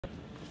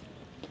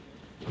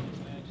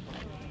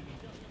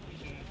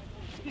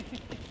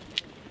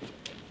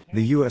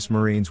The U.S.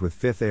 Marines with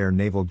 5th Air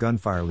Naval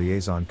Gunfire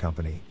Liaison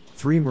Company,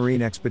 3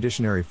 Marine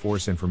Expeditionary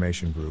Force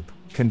Information Group,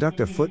 conduct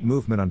a foot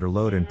movement under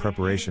load in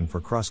preparation for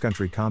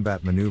cross-country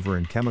combat maneuver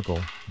in chemical,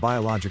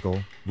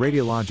 biological,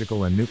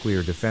 radiological and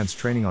nuclear defense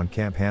training on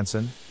Camp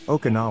Hansen,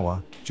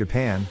 Okinawa,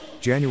 Japan,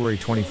 January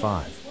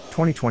 25,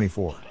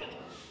 2024.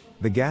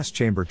 The gas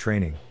chamber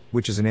training,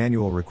 which is an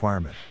annual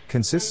requirement,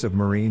 consists of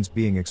Marines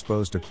being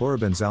exposed to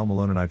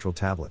chlorobenzalmalononitrile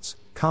tablets,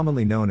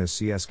 commonly known as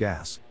CS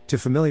gas, to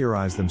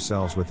familiarize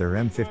themselves with their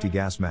M50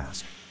 gas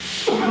mask.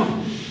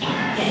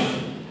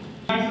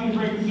 Maximum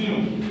break the seal.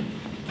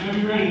 Now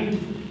be ready.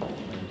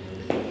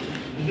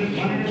 Is it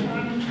 1 your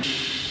time?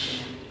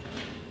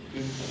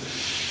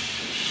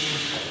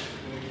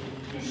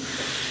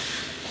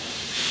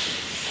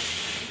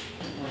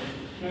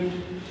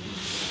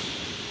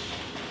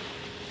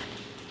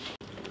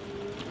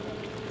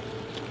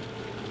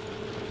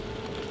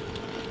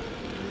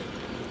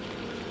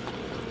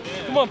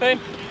 Come on, babe.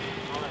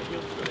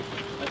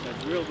 That's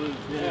a real move.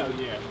 Yeah,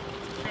 yeah.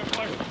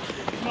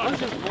 Come on.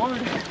 This is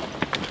hard.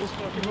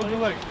 Move your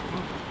leg.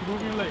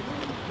 Move your leg.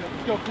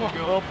 Let's go, come on. Go.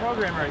 A little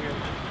program right here.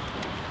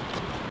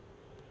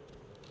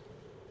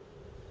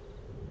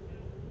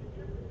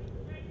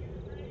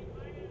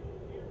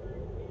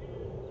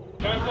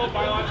 Chemical,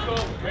 biological,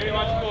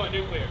 radiological, and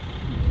nuclear.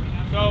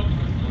 So,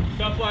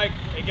 stuff like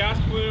a gas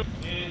plume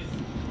is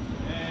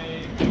a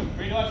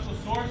radiological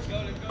source,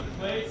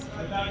 place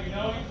without you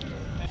knowing.